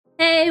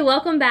Hey,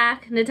 welcome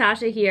back.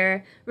 Natasha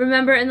here.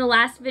 Remember in the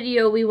last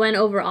video we went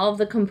over all of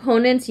the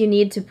components you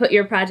need to put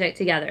your project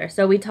together.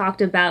 So we talked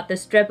about the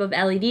strip of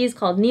LEDs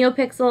called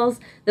NeoPixels,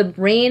 the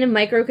brain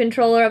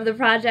microcontroller of the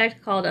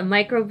project called a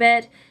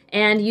microbit,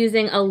 and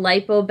using a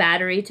LiPo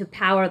battery to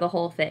power the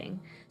whole thing.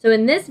 So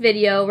in this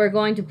video, we're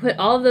going to put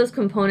all of those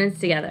components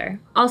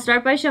together. I'll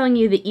start by showing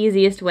you the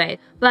easiest way,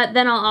 but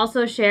then I'll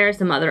also share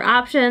some other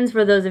options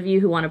for those of you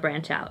who want to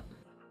branch out.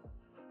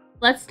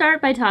 Let's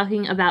start by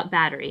talking about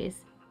batteries.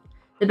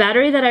 The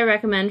battery that I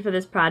recommend for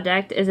this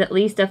project is at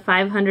least a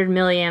 500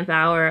 milliamp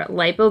hour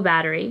LiPo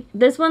battery.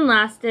 This one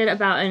lasted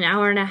about an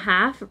hour and a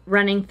half,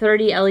 running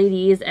 30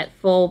 LEDs at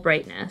full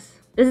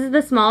brightness. This is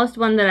the smallest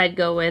one that I'd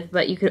go with,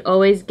 but you could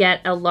always get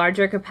a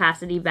larger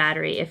capacity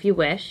battery if you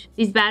wish.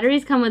 These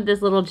batteries come with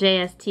this little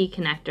JST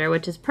connector,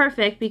 which is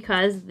perfect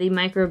because the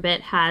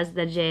microbit has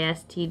the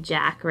JST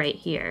jack right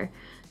here.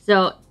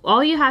 So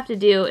all you have to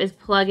do is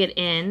plug it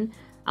in,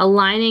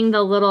 aligning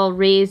the little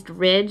raised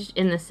ridge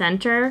in the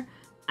center.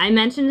 I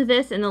mentioned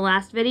this in the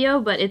last video,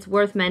 but it's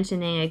worth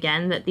mentioning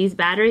again that these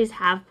batteries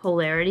have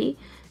polarity.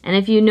 And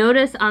if you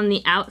notice on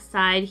the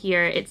outside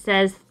here, it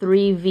says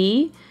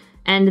 3V,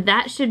 and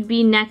that should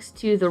be next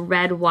to the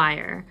red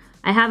wire.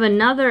 I have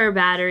another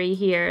battery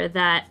here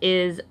that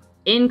is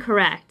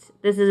incorrect.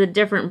 This is a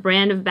different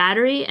brand of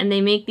battery, and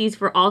they make these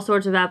for all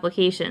sorts of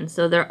applications.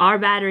 So there are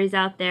batteries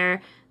out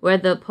there where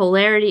the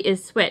polarity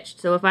is switched.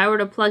 So if I were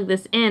to plug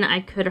this in, I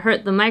could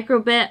hurt the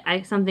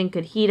microbit, something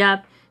could heat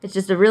up. It's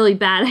just a really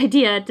bad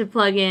idea to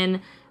plug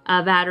in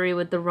a battery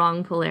with the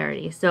wrong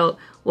polarity. So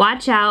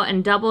watch out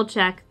and double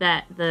check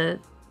that the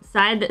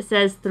side that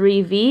says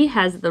 3V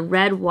has the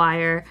red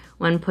wire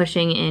when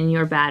pushing in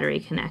your battery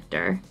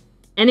connector.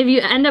 And if you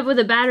end up with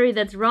a battery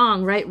that's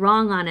wrong, write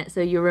wrong on it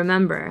so you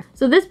remember.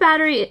 So this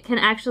battery can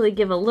actually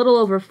give a little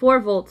over 4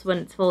 volts when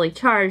it's fully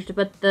charged,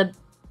 but the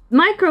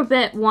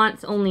microbit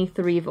wants only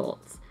 3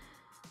 volts.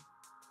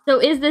 So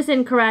is this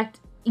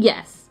incorrect?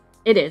 Yes,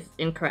 it is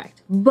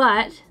incorrect.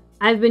 But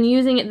I've been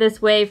using it this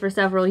way for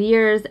several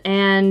years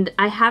and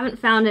I haven't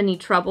found any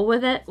trouble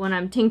with it when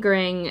I'm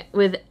tinkering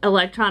with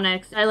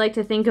electronics. I like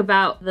to think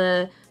about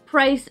the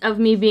price of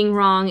me being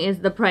wrong is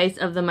the price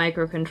of the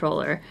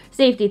microcontroller,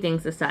 safety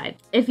things aside.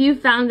 If you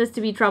found this to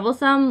be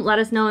troublesome, let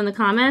us know in the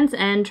comments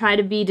and try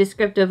to be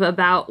descriptive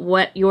about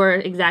what your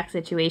exact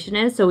situation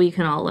is so we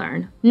can all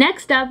learn.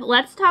 Next up,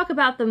 let's talk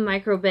about the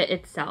microbit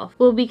itself.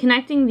 We'll be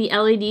connecting the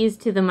LEDs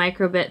to the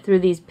microbit through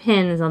these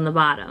pins on the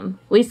bottom.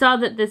 We saw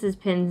that this is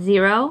pin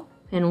 0,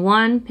 pin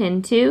 1,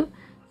 pin 2.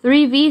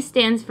 3V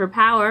stands for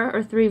power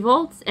or 3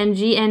 volts and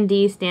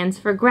GND stands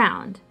for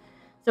ground.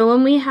 So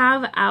when we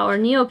have our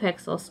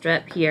NeoPixel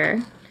strip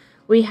here,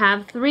 we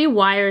have 3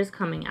 wires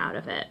coming out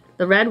of it.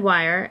 The red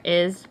wire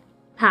is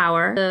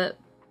power, the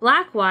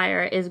black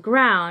wire is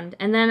ground,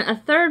 and then a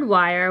third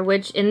wire,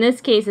 which in this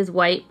case is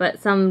white,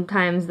 but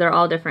sometimes they're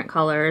all different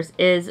colors,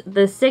 is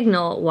the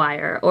signal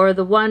wire, or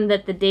the one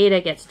that the data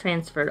gets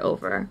transferred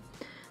over.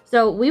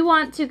 So we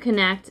want to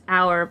connect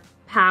our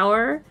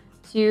power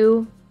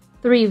to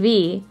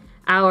 3V,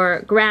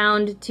 our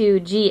ground to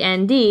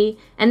GND,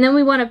 and then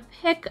we want to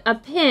pick a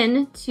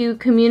pin to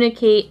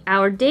communicate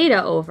our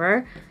data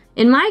over.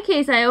 In my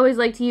case, I always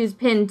like to use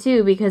pin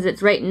 2 because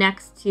it's right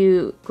next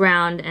to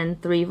ground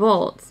and 3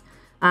 volts.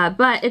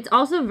 But it's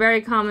also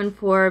very common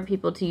for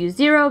people to use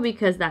 0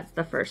 because that's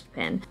the first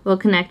pin. We'll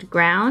connect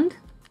ground,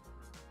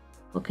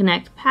 we'll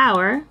connect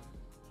power,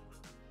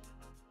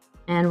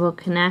 and we'll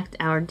connect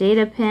our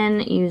data pin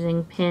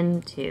using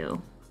pin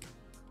 2.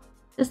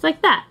 Just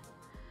like that.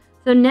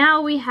 So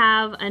now we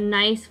have a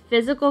nice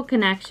physical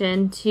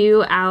connection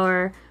to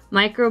our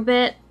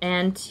microbit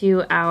and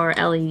to our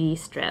LED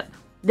strip.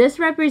 This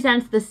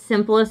represents the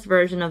simplest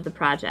version of the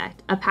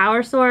project: a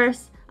power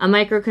source, a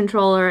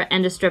microcontroller,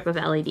 and a strip of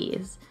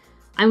LEDs.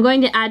 I'm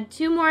going to add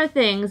 2 more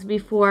things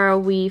before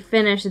we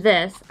finish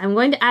this. I'm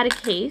going to add a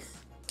case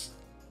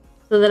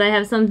so that I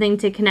have something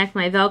to connect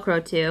my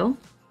Velcro to.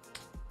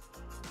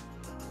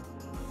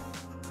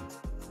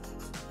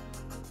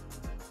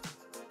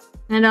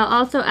 And I'll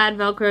also add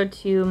Velcro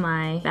to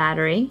my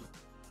battery.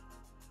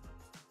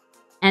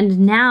 And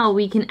now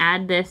we can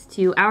add this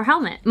to our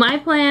helmet. My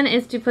plan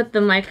is to put the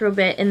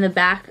microbit in the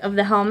back of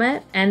the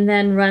helmet and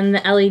then run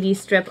the LED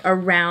strip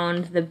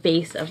around the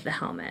base of the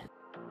helmet.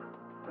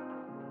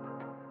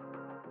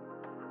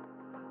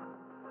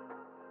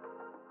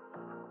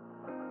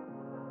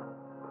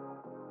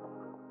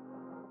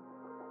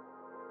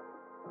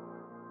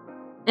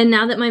 And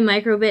now that my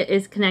microbit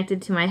is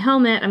connected to my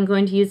helmet, I'm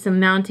going to use some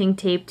mounting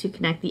tape to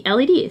connect the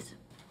LEDs.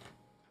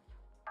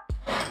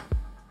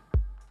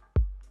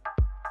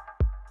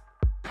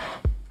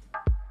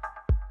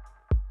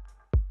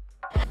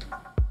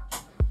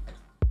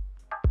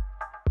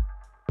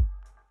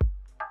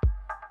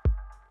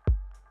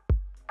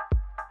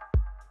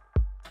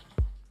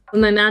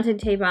 With my mounting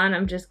tape on,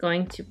 I'm just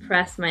going to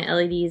press my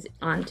LEDs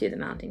onto the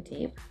mounting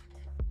tape.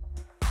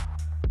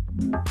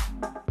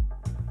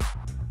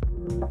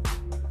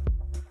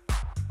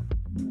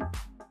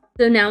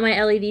 So now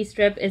my LED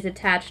strip is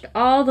attached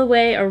all the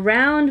way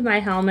around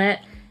my helmet,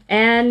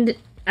 and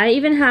I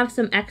even have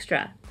some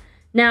extra.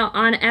 Now,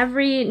 on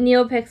every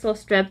NeoPixel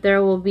strip,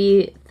 there will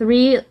be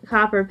 3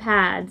 copper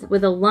pads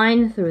with a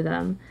line through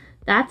them.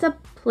 That's a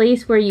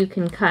place where you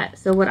can cut.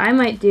 So what I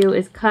might do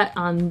is cut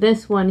on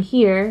this one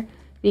here,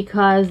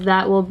 because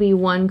that will be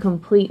one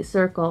complete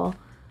circle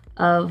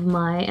of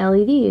my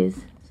LEDs.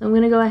 So I'm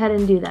going to go ahead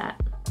and do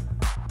that.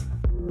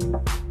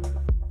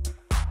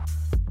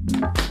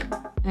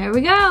 There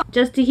we go.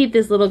 Just to keep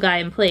this little guy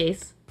in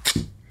place,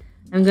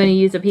 I'm going to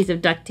use a piece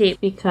of duct tape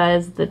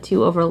because the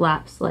two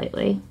overlap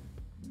slightly.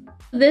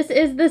 This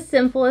is the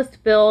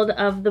simplest build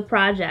of the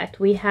project.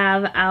 We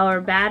have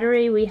our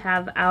battery, we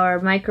have our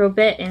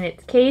microbit in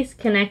its case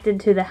connected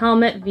to the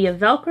helmet via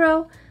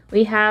Velcro.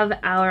 We have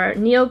our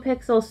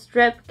NeoPixel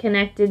strip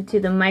connected to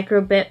the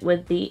microbit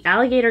with the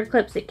alligator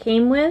clips it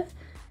came with,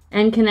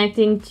 and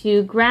connecting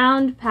to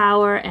ground,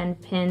 power,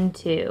 and pin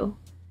 2.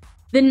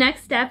 The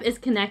next step is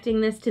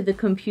connecting this to the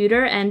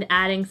computer and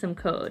adding some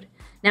code.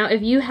 Now,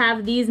 if you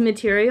have these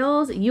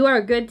materials, you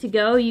are good to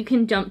go. You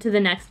can jump to the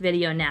next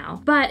video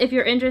now. But if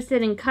you're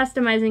interested in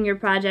customizing your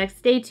project,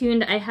 stay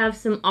tuned. I have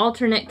some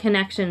alternate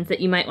connections that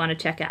you might want to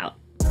check out.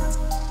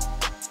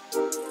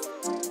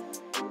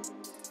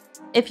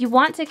 If you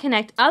want to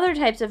connect other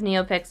types of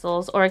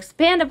NeoPixels or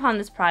expand upon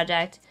this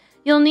project,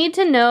 you'll need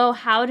to know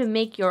how to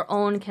make your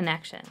own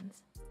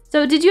connections.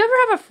 So did you ever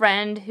have a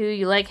friend who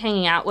you like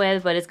hanging out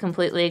with but is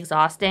completely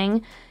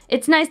exhausting?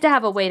 It's nice to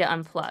have a way to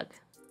unplug,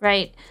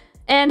 right?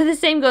 And the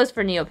same goes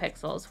for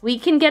NeoPixels. We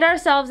can get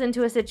ourselves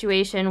into a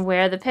situation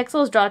where the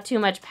pixels draw too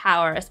much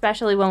power,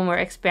 especially when we're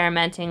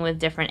experimenting with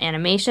different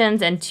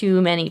animations and too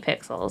many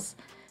pixels.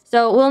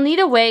 So we'll need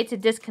a way to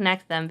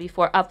disconnect them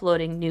before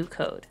uploading new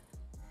code.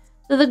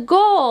 So the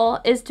goal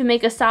is to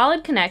make a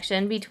solid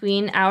connection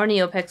between our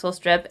NeoPixel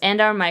strip and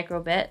our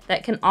microbit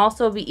that can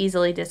also be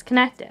easily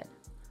disconnected.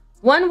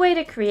 One way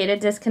to create a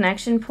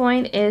disconnection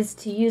point is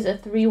to use a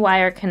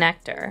 3-wire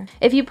connector.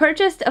 If you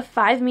purchased a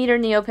 5-meter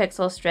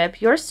NeoPixel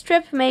strip, your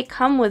strip may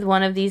come with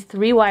one of these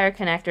 3-wire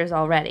connectors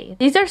already.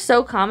 These are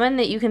so common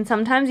that you can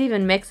sometimes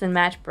even mix and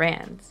match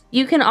brands.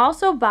 You can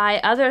also buy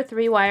other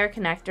 3-wire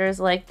connectors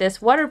like this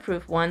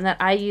waterproof one that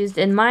I used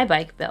in my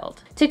bike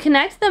build. To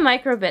connect the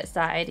microbit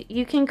side,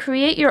 you can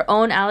create your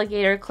own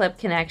alligator clip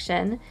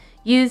connection,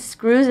 use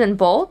screws and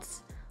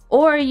bolts,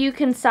 or you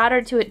can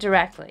solder to it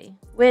directly,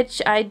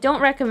 which I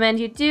don't recommend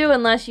you do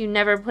unless you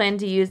never plan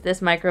to use this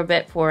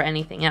microbit for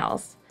anything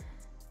else.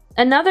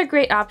 Another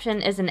great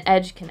option is an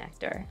edge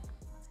connector.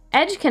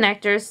 Edge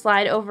connectors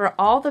slide over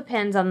all the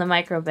pins on the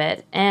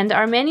microbit and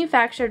are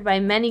manufactured by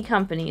many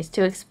companies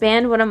to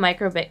expand what a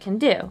microbit can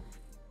do.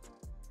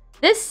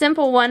 This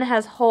simple one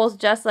has holes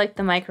just like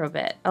the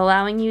microbit,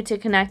 allowing you to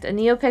connect a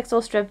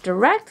NeoPixel strip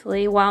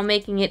directly while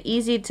making it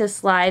easy to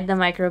slide the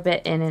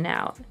microbit in and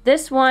out.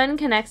 This one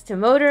connects to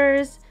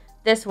motors,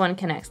 this one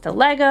connects to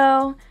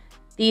Lego,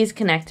 these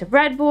connect to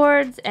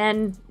breadboards,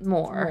 and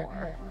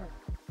more.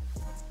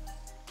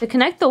 To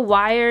connect the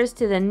wires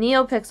to the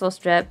NeoPixel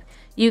strip,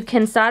 you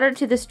can solder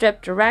to the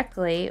strip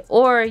directly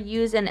or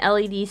use an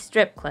LED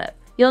strip clip.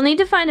 You'll need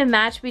to find a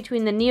match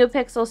between the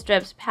NeoPixel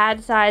strip's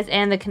pad size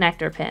and the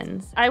connector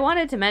pins. I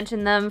wanted to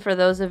mention them for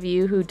those of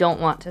you who don't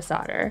want to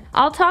solder.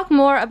 I'll talk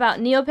more about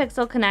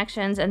NeoPixel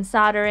connections and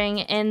soldering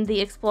in the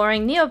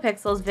Exploring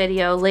NeoPixels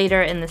video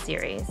later in the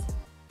series.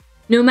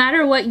 No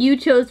matter what you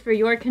chose for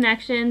your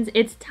connections,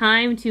 it's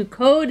time to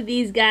code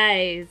these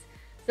guys.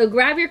 So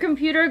grab your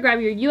computer, grab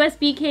your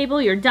USB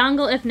cable, your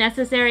dongle if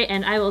necessary,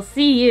 and I will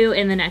see you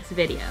in the next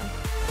video.